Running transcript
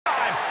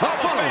Hall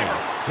of Famer.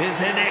 Is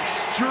an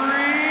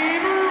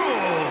Extreme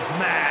Rules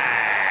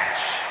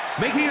match.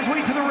 Making his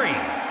way to the ring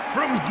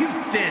from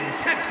Houston,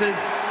 Texas,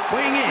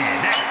 weighing in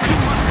at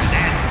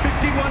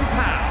 251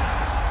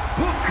 pounds,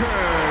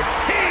 Booker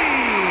T.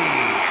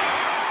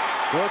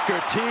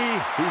 Booker T,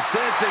 who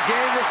says to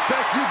gain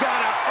respect, you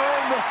gotta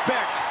earn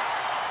respect.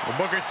 Well,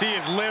 Booker T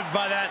has lived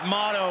by that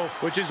motto,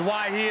 which is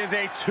why he is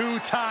a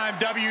two-time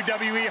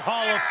WWE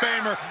Hall of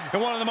Famer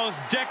and one of the most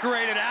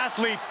decorated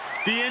athletes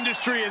the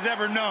industry has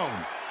ever known.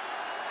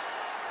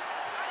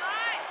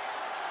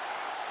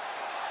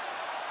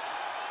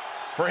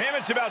 For him,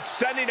 it's about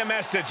sending a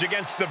message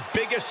against the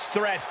biggest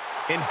threat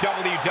in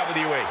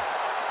WWE.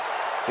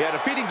 Yeah,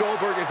 defeating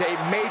Goldberg is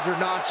a major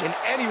notch in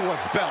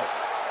anyone's belt.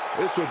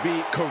 This would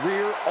be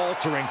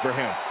career-altering for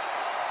him.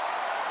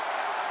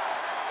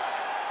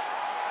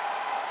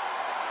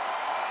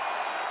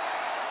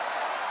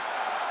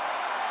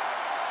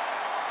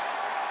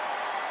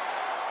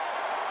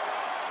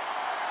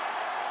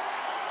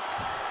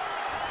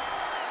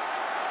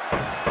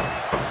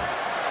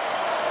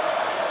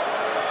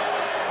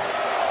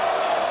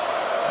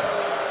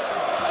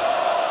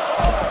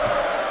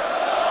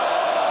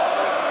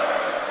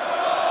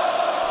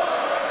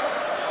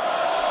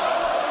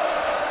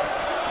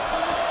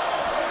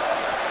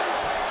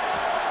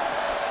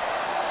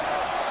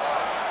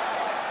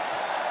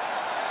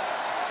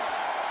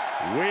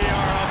 We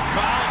are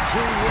about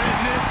to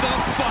witness a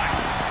fight.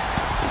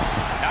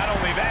 Not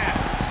only that,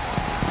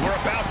 we're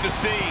about to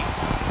see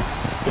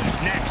who's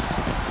next.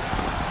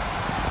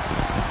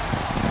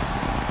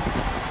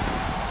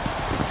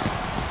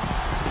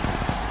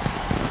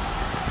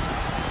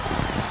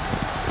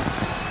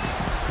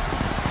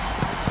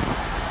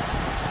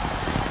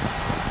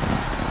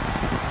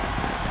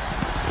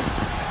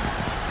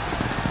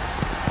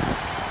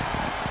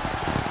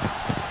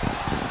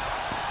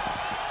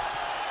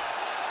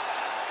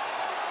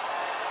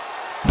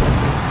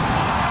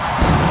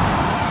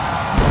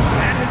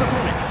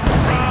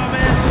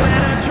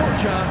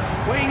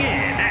 Weighing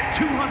in at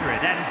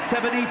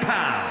 270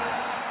 pounds,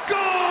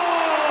 Goldberg!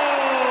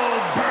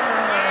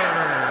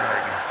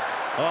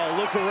 Oh,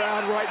 look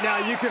around right now.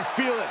 You can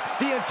feel it.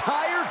 The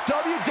entire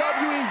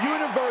WWE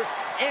Universe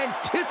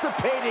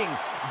anticipating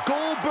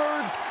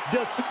Goldberg's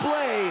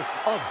display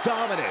of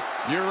dominance.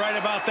 You're right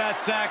about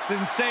that,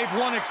 Saxton, save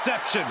one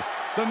exception.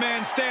 The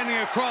man standing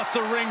across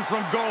the ring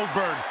from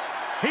Goldberg.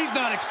 He's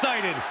not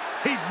excited.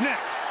 He's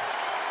next.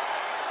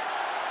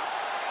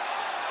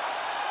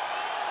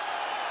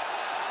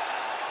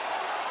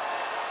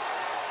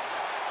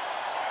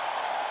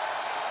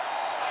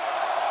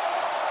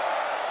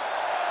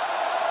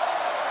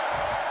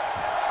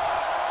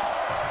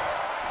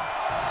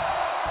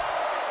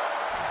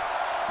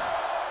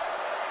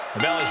 The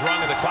bell is rung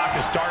and the clock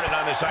has started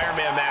on this Iron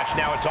Man match.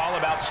 Now it's all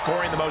about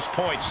scoring the most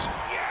points.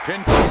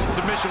 Pinfall and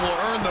submission will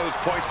earn those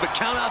points, but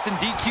countouts and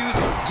DQs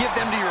give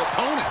them to your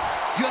opponent.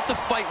 You have to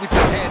fight with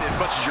your head as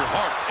much as your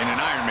heart in an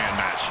Iron Man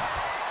match.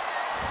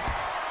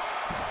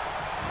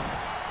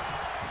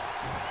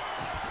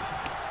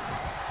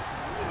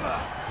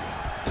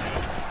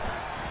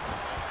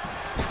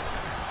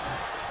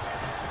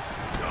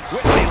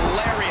 Whipping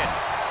lariat.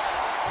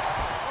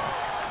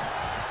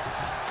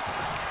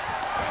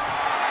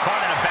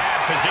 Caught in a bad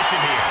position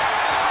here.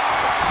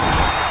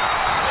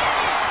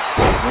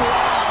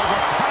 Wow, the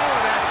power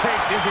that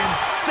takes is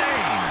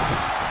insane.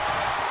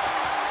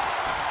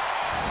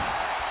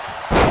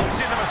 Hooks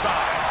into the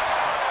side.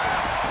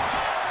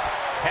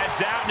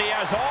 Heads out and he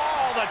has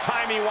all the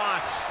time he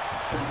wants.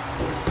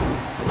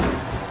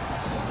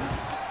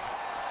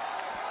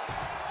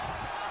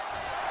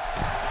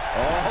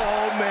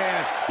 Oh,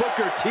 man.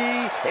 Booker T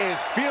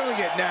is feeling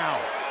it now.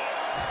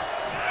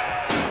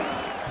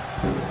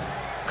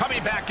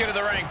 Coming back into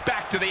the ring,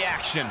 back to the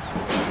action.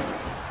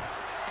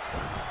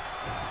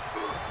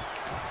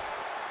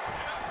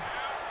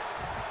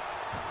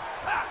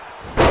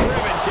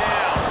 Driven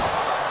down.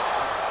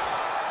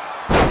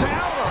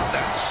 Down on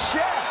the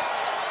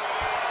chest.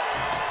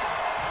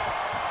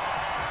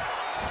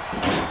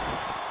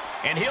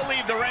 And he'll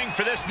leave the ring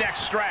for this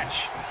next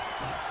stretch.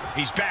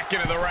 He's back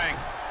into the ring.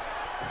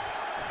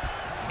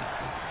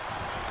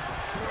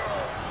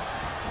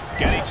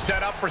 Getting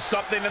set up for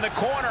something in the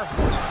corner.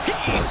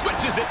 He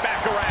switches it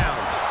back around.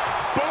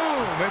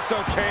 Boom! It's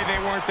okay, they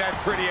weren't that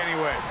pretty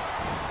anyway.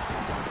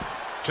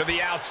 To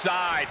the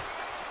outside.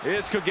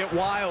 This could get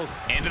wild.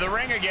 Into the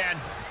ring again.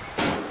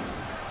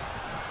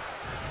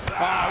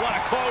 Ah, what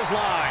a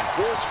clothesline.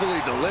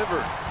 Forcefully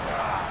delivered.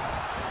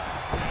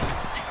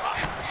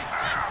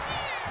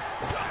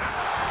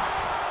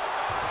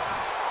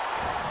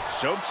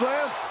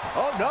 Chokeslam?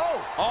 Oh,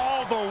 no.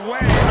 All the way.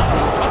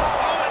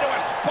 Oh, into a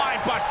spine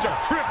buster.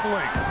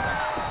 Crippling.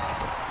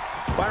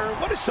 Byron,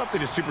 what is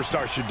something a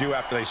superstar should do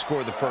after they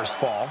score the first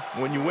fall?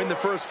 When you win the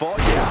first fall,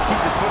 you have to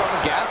keep your foot on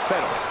the gas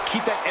pedal.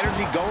 Keep that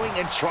energy going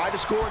and try to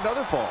score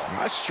another fall.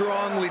 I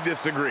strongly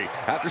disagree.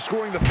 After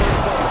scoring the first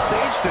fall, the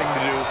sage thing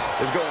to do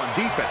is go on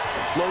defense.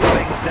 Slow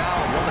things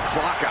down, run the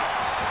clock out.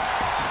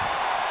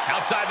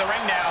 Outside the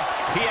ring now.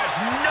 He has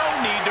no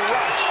need to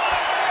rush.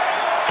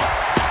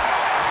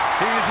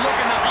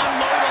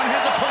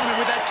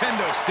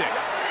 kendo stick.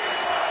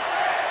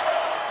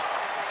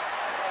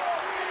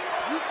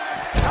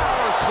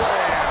 Power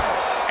slam.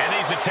 And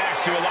these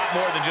attacks do a lot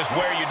more than just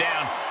wear you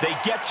down. They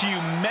get to you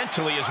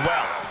mentally as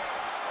well.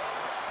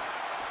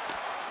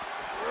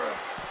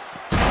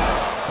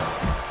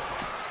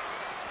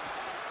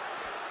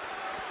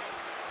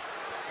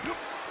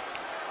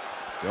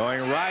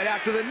 Going right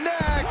after the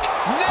neck.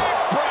 Neck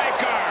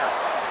breaker.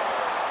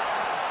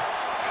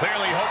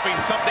 Clearly hoping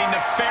something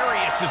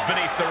nefarious is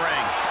beneath the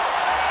ring.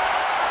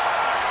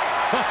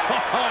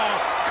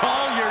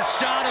 Call your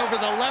shot over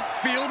the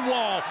left field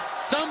wall.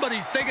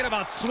 Somebody's thinking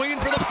about swinging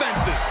for the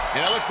fences.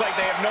 And it looks like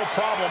they have no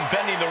problem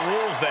bending the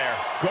rules there.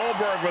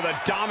 Goldberg with a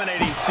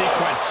dominating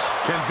sequence.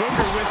 Can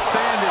Booker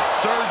withstand his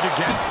surge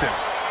against him?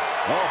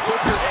 Oh,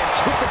 Booker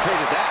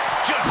anticipated that.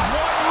 Just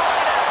one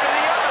right after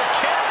the other.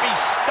 Can't be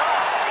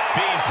stopped.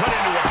 Being put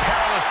into a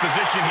perilous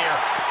position here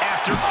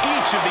after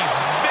each of these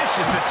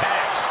vicious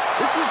attacks.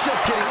 This is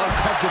just getting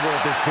uncomfortable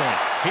at this point.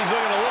 He's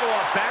looking a little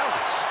off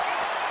balance.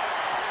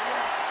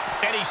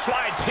 And he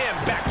slides him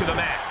back to the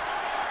mat.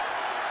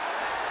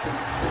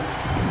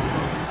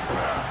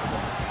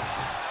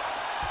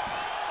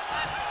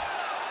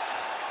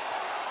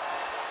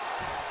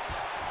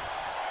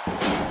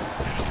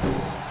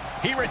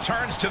 He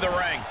returns to the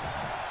ring.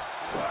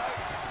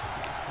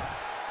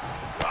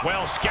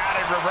 Well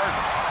scouted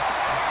reverse.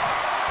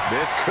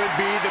 This could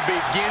be the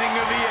beginning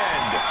of the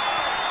end.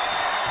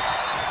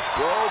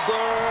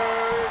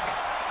 Goldberg.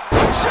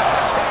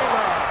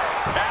 Jackhammer.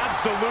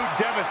 Absolute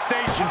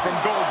devastation from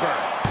Goldberg.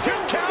 2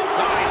 count.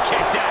 He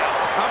kicked out.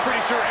 I'm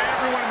pretty sure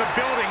everyone in the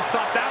building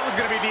thought that was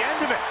going to be the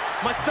end of it,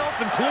 myself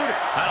included.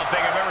 I don't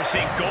think I've ever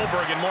seen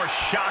Goldberg in more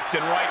shock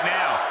than right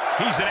now.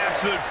 He's in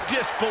absolute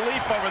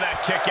disbelief over that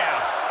kick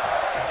out.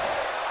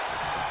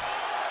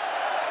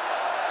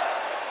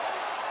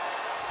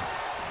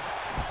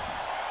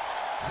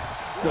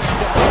 The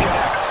steps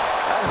connect.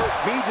 That hurt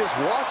me just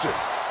watching.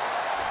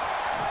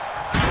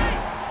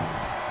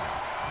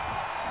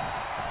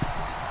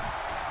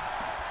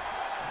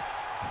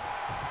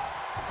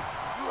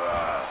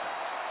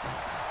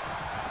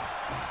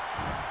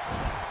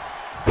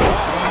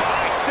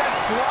 Sent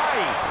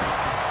flying.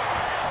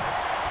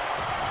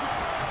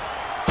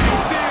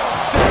 Steel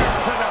stare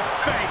to the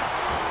face.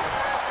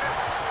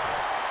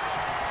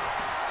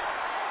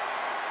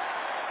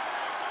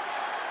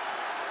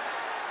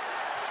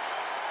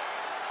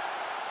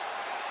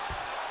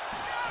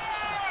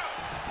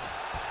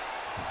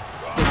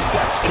 The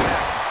steps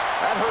connect.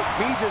 That hurt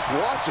me just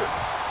watching.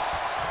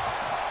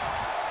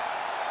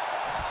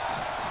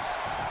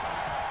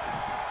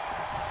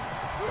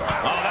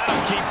 Oh,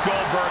 that'll keep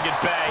Goldberg at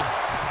bay.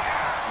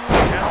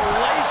 An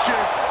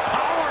hellacious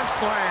power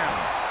slam.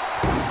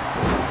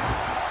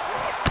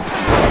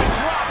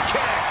 Drop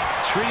kick.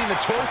 Treating the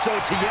torso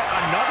to yet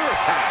another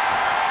attack.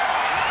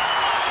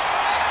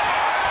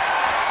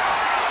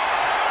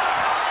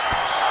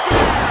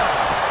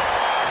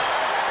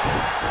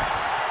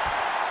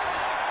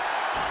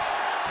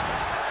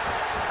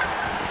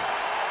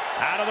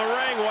 Out of the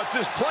ring. What's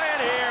his plan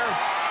here?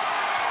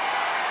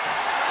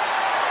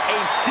 A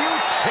steel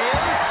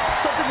chair?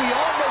 Something we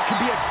all know can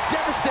be a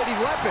devastating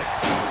weapon.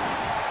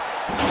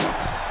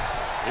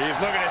 He's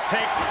looking to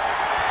take...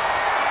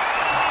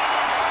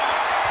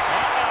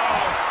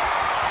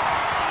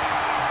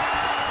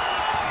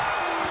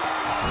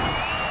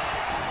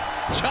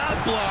 Chop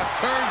block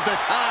turns the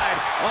tide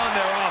on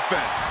their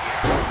offense.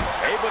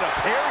 Able to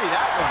parry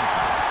that one.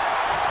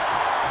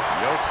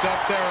 Yokes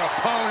up their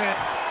opponent.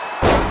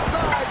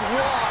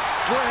 Sidewalk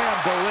slam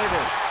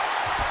delivered.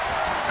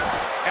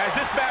 As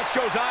this match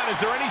goes on, is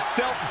there any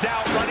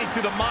self-doubt running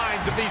through the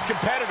minds of these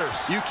competitors?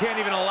 You can't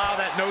even allow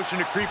that notion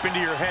to creep into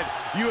your head.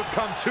 You have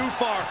come too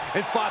far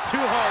and fought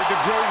too hard to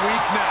grow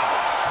weak now.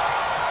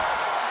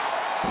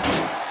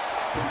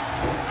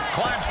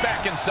 Climbs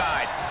back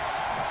inside.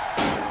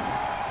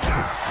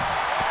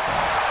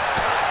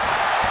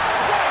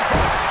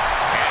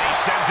 And he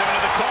sends him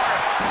into the corner.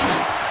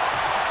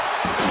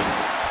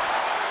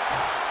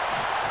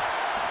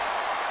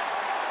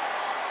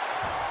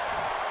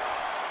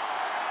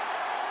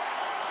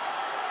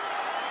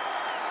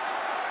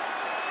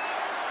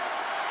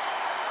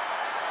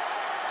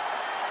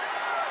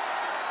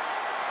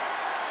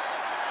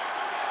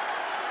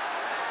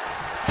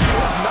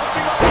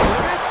 Nothing off the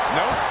limits?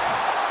 Nope.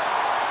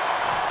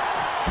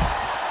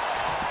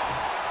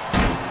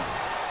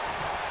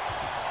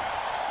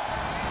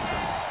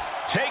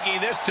 Taking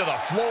this to the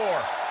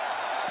floor.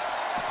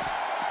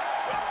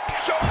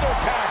 Shoulder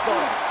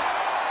tackle.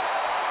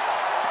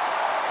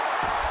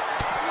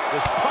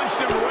 Just punched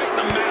him right in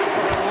the mouth.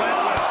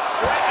 Relentless.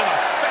 Right in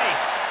the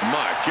face.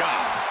 My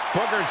God.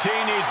 Booker T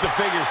needs to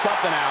figure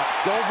something out.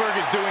 Goldberg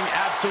is doing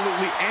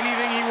absolutely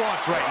anything he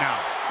wants right now.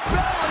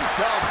 Belly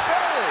to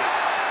belly.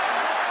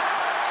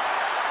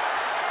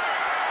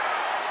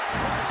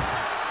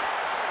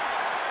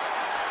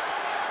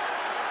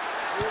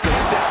 The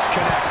steps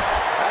connect.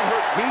 That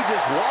hurt me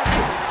just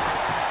watching.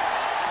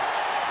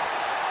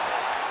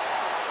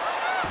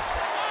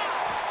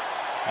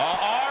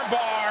 Arm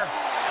bar.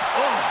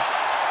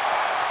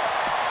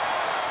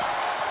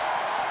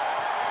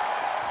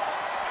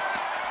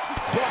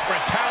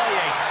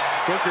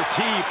 Booker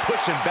T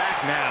pushing back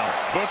now.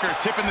 Booker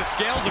tipping the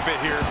scales a bit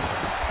here.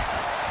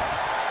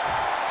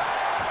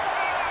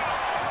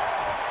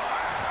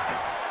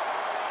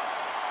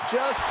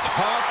 Just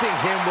taunting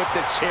him with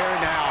the chair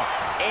now,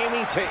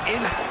 aiming to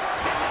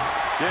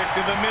Kick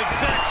to the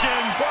midsection.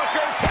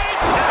 Booker T.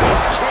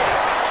 Nice kick.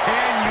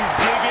 Can you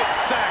dig it,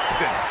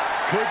 Saxton?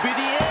 Could be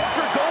the end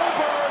for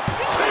Goldberg.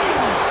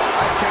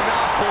 I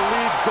cannot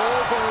believe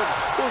Goldberg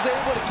was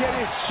able to get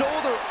his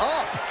shoulder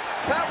up.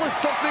 That was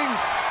something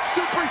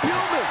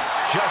superhuman.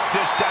 Just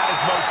dished out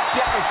his most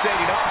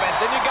devastating offense,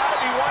 and you got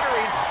to be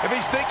wondering if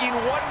he's thinking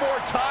one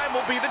more time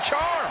will be the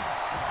charm.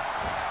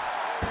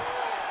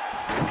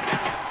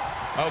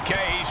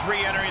 Okay, he's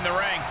re-entering the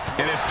ring,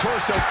 and his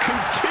torso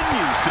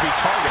continues to be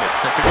targeted.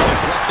 There could be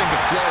disrupting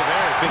the flow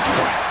there at this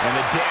point, and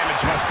the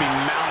damage must be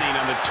mounting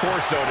on the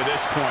torso to this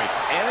point.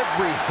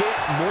 Every hit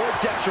more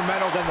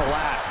detrimental than the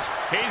last.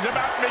 He's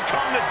about to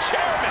become the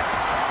chairman,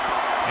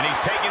 and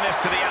he's taking this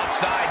to the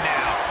outside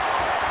now.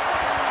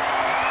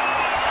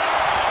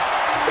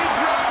 He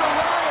grabbed the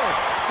ladder.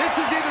 This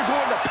is either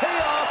going to pay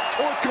off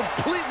or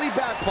completely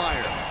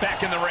backfire.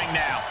 Back in the ring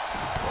now.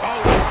 Oh,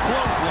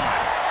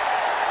 clothesline.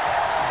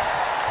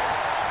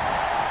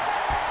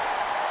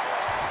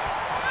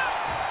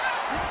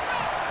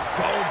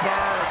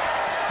 Goldberg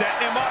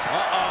setting him up.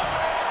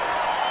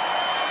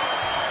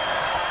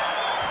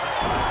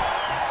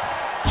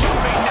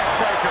 Jumping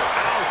neckbreaker.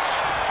 Ouch.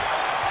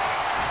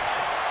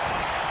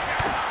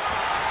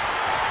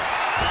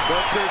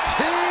 Booker T.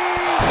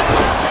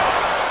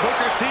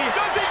 Booker T.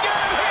 Does he get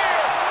him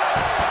here?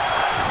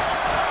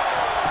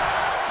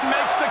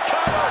 Makes the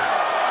cover.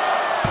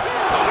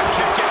 Oh,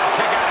 kick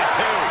out at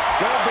two.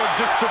 Goldberg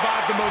just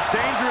survived the most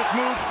dangerous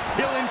move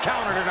he'll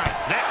encounter tonight.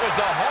 That was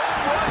the home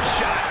run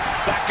shot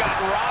that got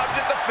robbed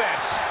at the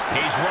fence.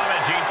 He's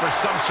rummaging for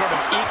some sort of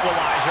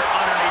equalizer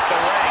underneath the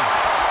ring.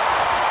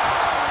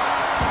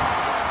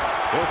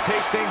 He'll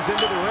take things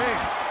into the ring.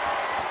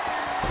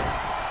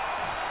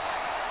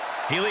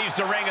 He leaves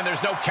the ring, and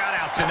there's no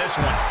countouts in this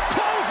one.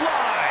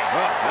 Clothesline!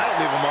 Oh, that'll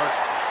leave a mark.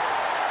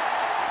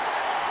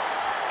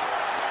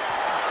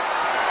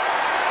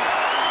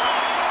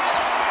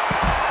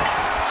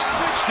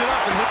 Switched it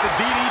up and hit the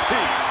DDT.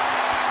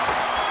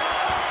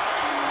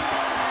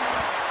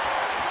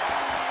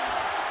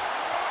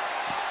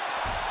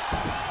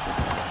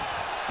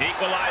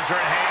 Equalizer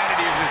in hand, and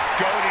he was just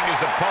goading his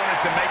opponent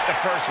to make the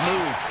first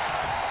move.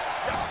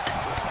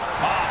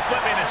 Oh,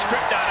 flipping the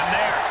script on him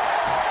there.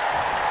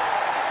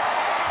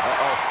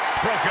 Uh-oh.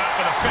 Broke up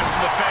with a fist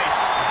to the face.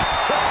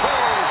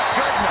 Oh,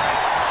 good night.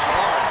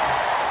 Hard.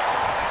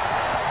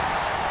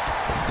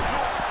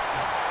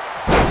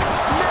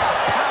 Snap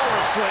power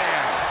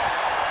slam.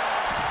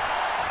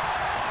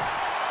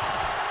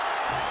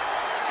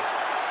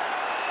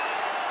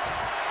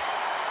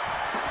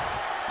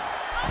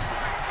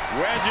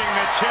 Wedging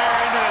the chair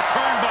into the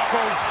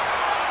turnbuckles.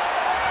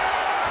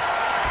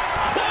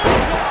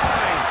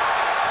 Clothesline.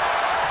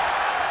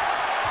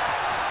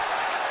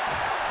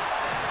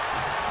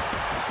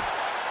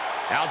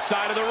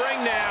 Outside of the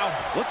ring now.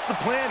 What's the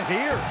plan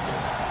here?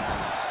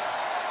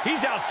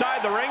 He's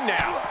outside the ring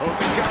now.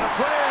 Hope he's got a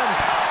plan.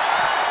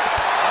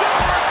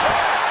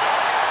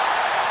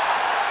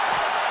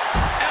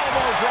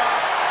 Elbow drop.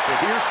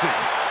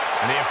 Piercing.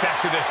 And the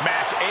effects of this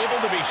match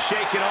able to be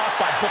shaken off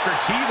by Booker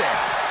T there.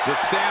 The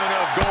stamina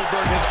of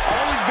Goldberg has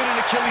always been an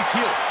Achilles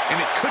heel, and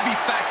it could be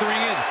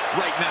factoring in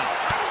right now.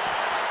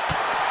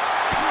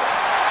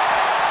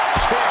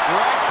 Kick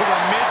right to the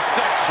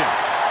midsection.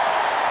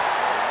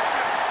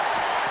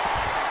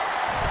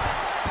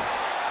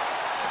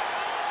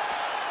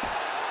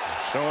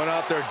 Showing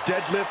off their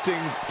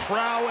deadlifting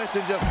prowess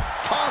and just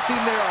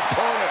taunting their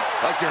opponent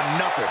like they're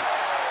nothing.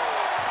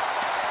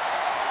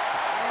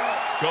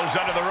 Goes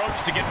under the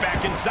ropes to get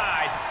back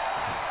inside.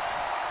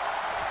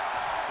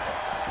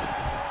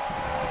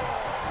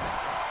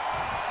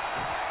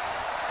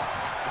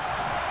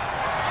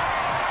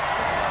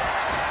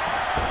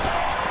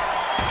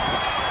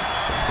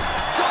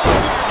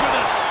 Goldberg with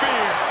a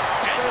spear.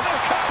 And the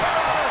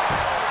cover.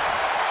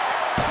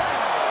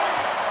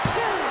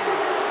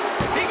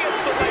 He gets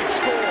the late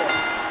score.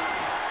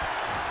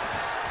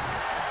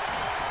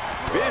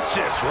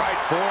 Vicious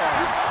right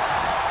forearm.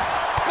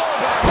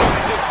 Goldberg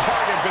finds his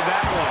target for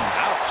that one.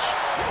 Ouch.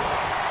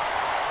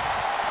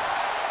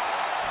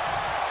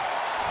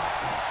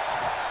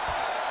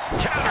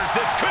 Counters.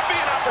 This could be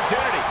an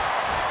opportunity.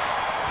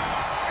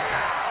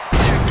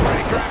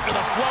 Neckbreaker after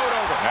the float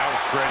over. That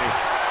was pretty.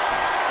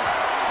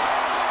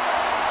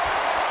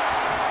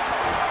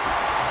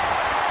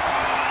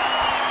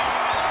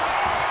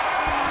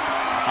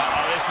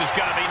 Uh-oh, this is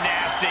going to be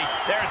nasty.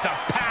 There's the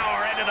power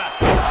into the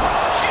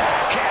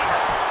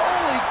jackhammer.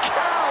 Holy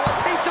cow, a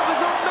taste of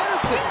his own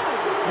medicine.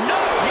 No,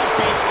 he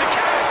beats the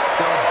count.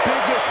 The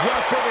biggest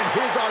weapon in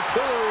his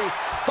artillery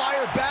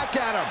fired back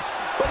at him,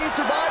 but he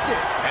survived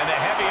it. And the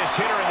heaviest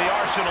hitter in the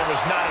arsenal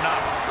was not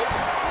enough.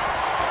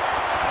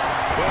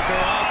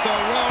 Booker off the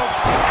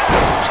ropes.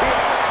 Axe kick.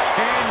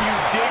 Can you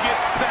dig it,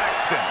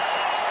 Saxton?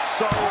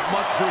 So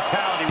much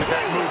brutality with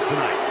that move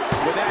tonight.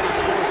 With that, he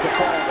scores the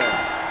fall there.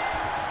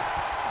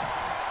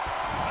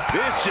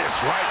 Vicious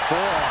right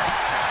forearm.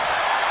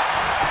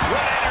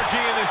 What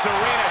energy in this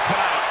arena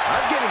tonight.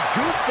 I'm getting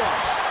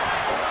goosebumps.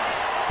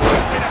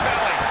 Belly to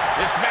belly.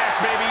 This match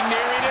may be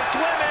nearing its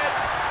limit.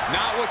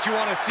 Not what you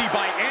want to see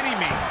by any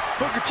means.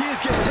 Booker T is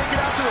getting taken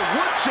out to the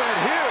woodshed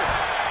here.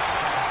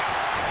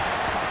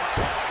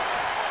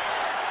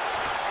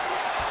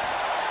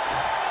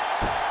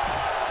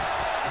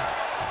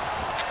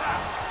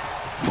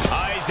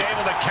 He's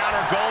able to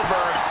counter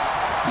Goldberg.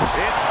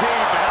 It's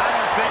deep, and I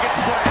don't think it's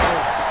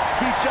playable.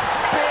 He just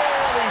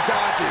barely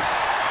dodges.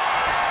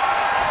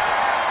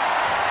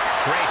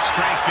 Great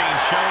strength being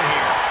shown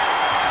here.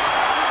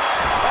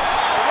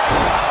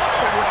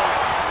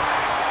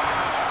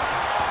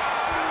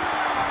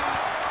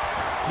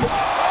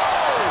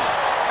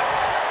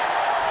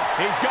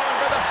 He's going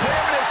for the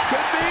pin. This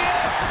could be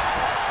it.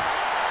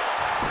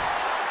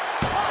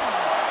 1,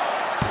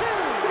 2.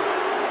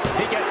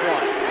 He gets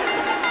one.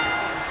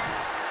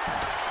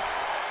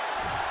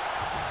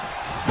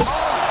 Oh,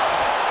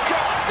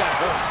 God, that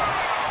hurt.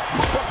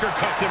 Booker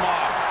cuts him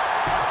off.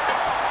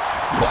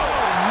 Oh,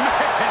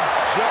 man.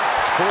 Just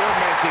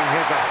tormenting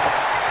his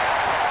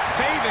opponent.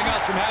 Saving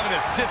us from having to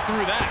sit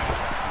through that.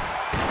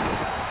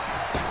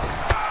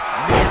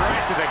 Knee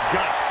right to the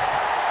gut.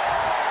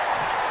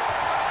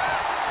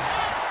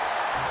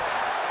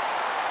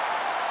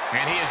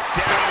 And he is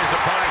daring his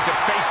opponent to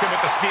face him with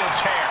the steel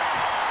chair.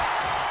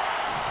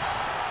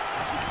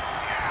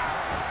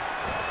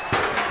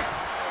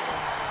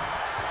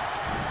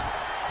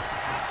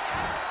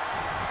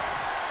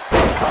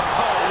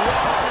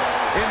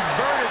 Oh,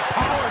 inverted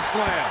power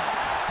slam.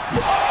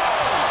 Bang!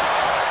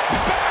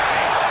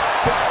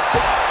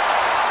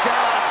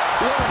 Gosh,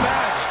 what a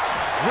match.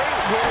 Great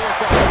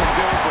wherewithal from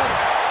Goldberg.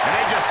 And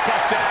they just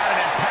busted out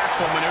an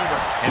impactful maneuver.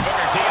 And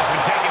Booker T has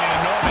been taking an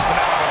enormous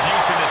amount of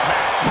abuse in this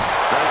match.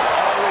 There's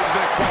always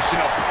been a question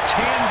of,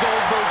 can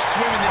Goldberg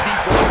swim in the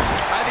deep water?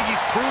 I think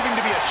he's proving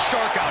to be a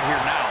shark out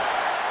here now.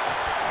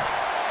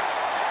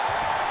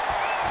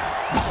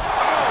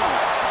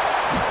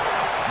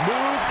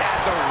 Moved at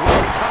the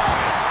right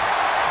time.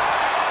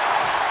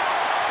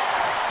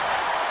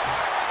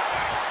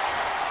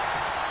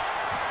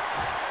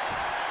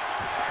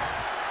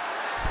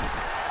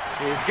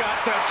 He's got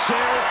the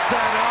chair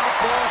set up.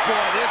 Oh,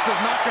 boy, this is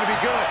not going to be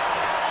good.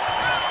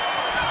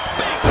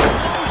 Big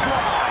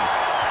clothesline.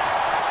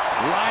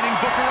 Lining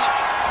Booker up.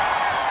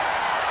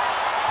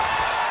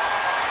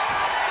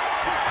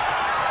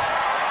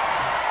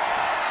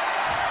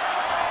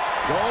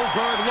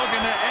 Goldberg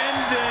looking to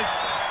end this.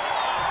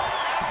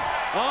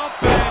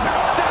 Up and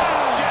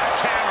down.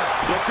 Jackhammer.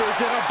 Booker's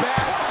in a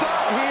bad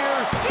spot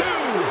here. 2,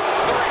 3,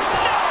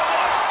 no,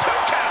 2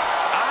 count.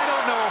 I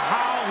don't know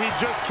how he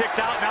just kicked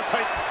out. Now,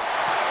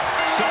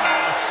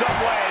 Somehow, some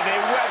way, they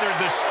weathered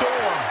the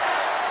storm.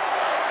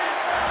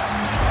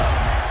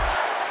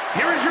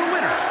 Here is your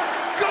winner,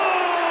 Goldberg!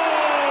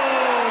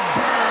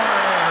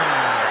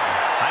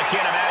 I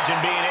can't imagine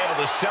being able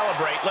to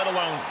celebrate, let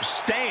alone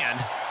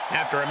stand,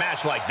 after a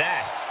match like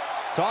that.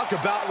 Talk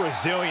about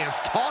resilience.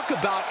 Talk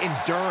about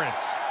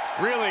endurance.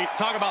 Really,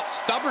 talk about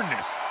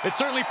stubbornness. It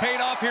certainly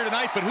paid off here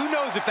tonight, but who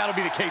knows if that'll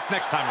be the case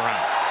next time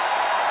around.